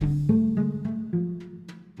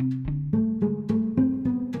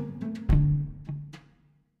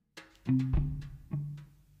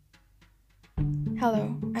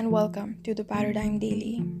welcome to the Paradigm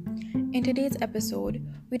Daily. In today's episode,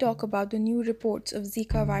 we talk about the new reports of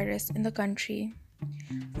Zika virus in the country.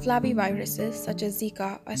 Flaviviruses such as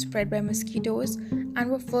Zika are spread by mosquitoes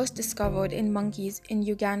and were first discovered in monkeys in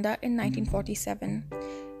Uganda in 1947.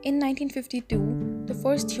 In 1952, the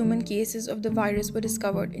first human cases of the virus were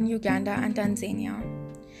discovered in Uganda and Tanzania.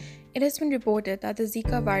 It has been reported that the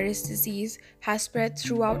Zika virus disease has spread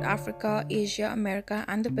throughout Africa, Asia, America,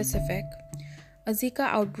 and the Pacific. A Zika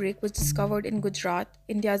outbreak was discovered in Gujarat,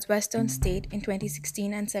 India's western state, in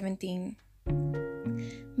 2016 and 17.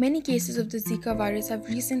 Many cases of the Zika virus have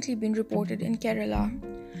recently been reported in Kerala.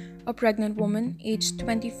 A pregnant woman, aged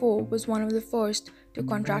 24, was one of the first to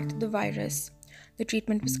contract the virus. The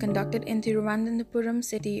treatment was conducted in Thiruvananthapuram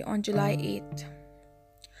city on July 8th.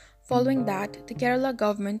 Following that, the Kerala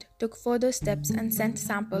government took further steps and sent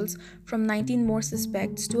samples from 19 more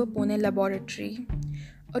suspects to a Pune laboratory.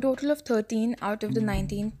 A total of 13 out of the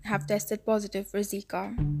 19 have tested positive for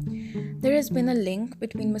Zika. There has been a link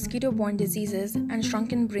between mosquito-borne diseases and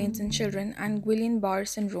shrunken brains in children and Guillain-Barré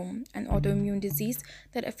syndrome, an autoimmune disease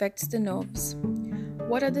that affects the nerves.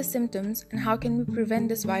 What are the symptoms and how can we prevent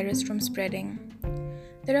this virus from spreading?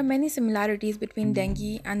 There are many similarities between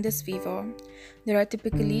dengue and this fever. There are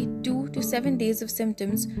typically 2 to 7 days of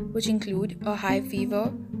symptoms, which include a high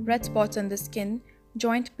fever, red spots on the skin,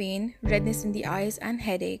 joint pain, redness in the eyes, and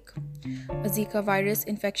headache. A Zika virus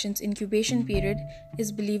infection's incubation period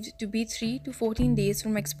is believed to be 3 to 14 days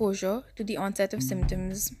from exposure to the onset of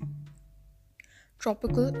symptoms.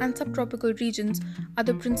 Tropical and subtropical regions are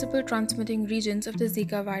the principal transmitting regions of the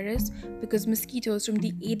Zika virus because mosquitoes from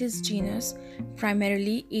the Aedes genus,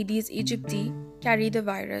 primarily Aedes aegypti, carry the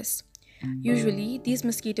virus. Usually, these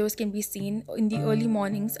mosquitoes can be seen in the early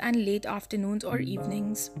mornings and late afternoons or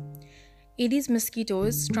evenings. Aedes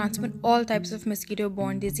mosquitoes transmit all types of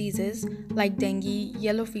mosquito-borne diseases like dengue,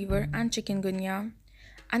 yellow fever, and chikungunya.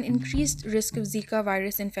 An increased risk of Zika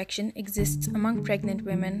virus infection exists among pregnant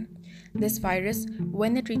women. This virus,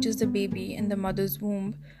 when it reaches the baby in the mother's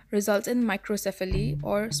womb, results in microcephaly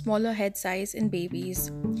or smaller head size in babies.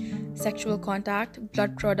 Sexual contact,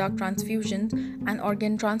 blood product transfusions, and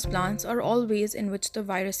organ transplants are all ways in which the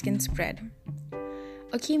virus can spread.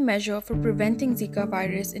 A key measure for preventing Zika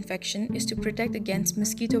virus infection is to protect against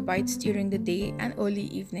mosquito bites during the day and early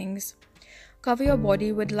evenings. Cover your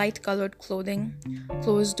body with light-colored clothing,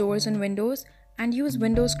 close doors and windows, and use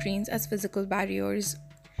window screens as physical barriers.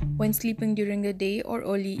 When sleeping during the day or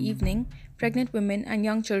early evening, pregnant women and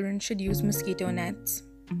young children should use mosquito nets.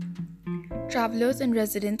 Travelers and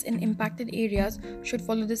residents in impacted areas should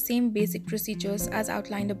follow the same basic procedures as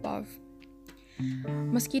outlined above.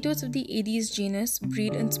 Mosquitoes of the Aedes genus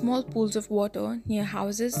breed in small pools of water near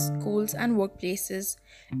houses, schools, and workplaces.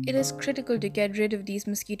 It is critical to get rid of these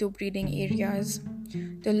mosquito breeding areas.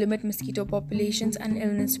 To limit mosquito populations and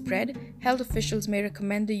illness spread, health officials may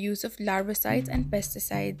recommend the use of larvicides and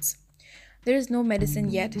pesticides. There is no medicine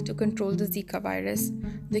yet to control the Zika virus.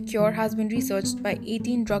 The cure has been researched by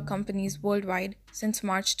 18 drug companies worldwide since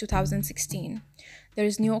March 2016. There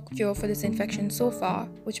is no cure for this infection so far,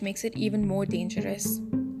 which makes it even more dangerous.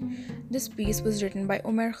 This piece was written by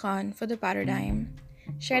Umar Khan for The Paradigm.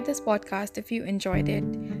 Share this podcast if you enjoyed it.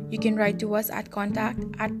 You can write to us at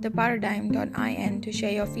contact@theparadigm.in to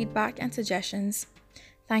share your feedback and suggestions.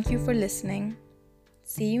 Thank you for listening.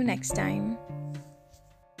 See you next time.